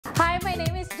my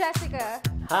name is Jessica.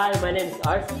 Hi, my name is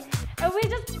Arcy. And we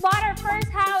just bought our first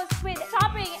house with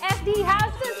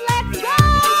ShoppingSDHouses. Let's go!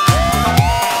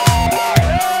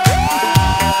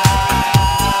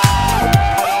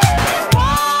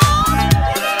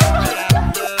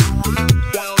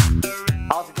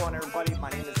 How's it going, everybody? My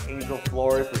name is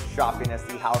for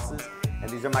ShoppingSDHouses, and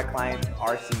these are my clients,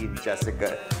 Arcy and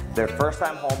Jessica. They're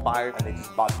first-time home buyers, and they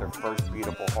just bought their first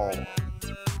beautiful home.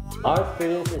 Our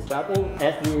experience in shopping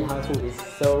SD housing is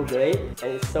so great, and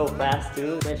it's so fast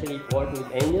too, especially working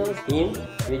with Angel's team.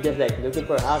 We just like looking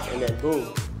for a house and then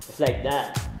boom, it's like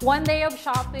that. One day of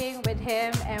shopping with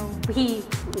him, and he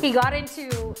got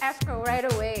into escrow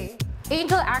right away.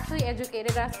 Angel actually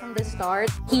educated us from the start.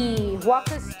 He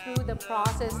walked us through the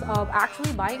process of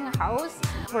actually buying a house.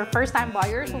 We're first-time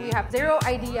buyers, so we have zero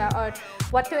idea on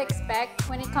what to expect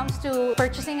when it comes to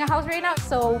purchasing a house right now.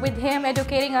 So with him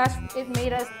educating us, it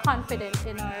made us confident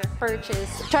in our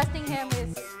purchase. Trusting him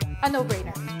is a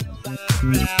no-brainer.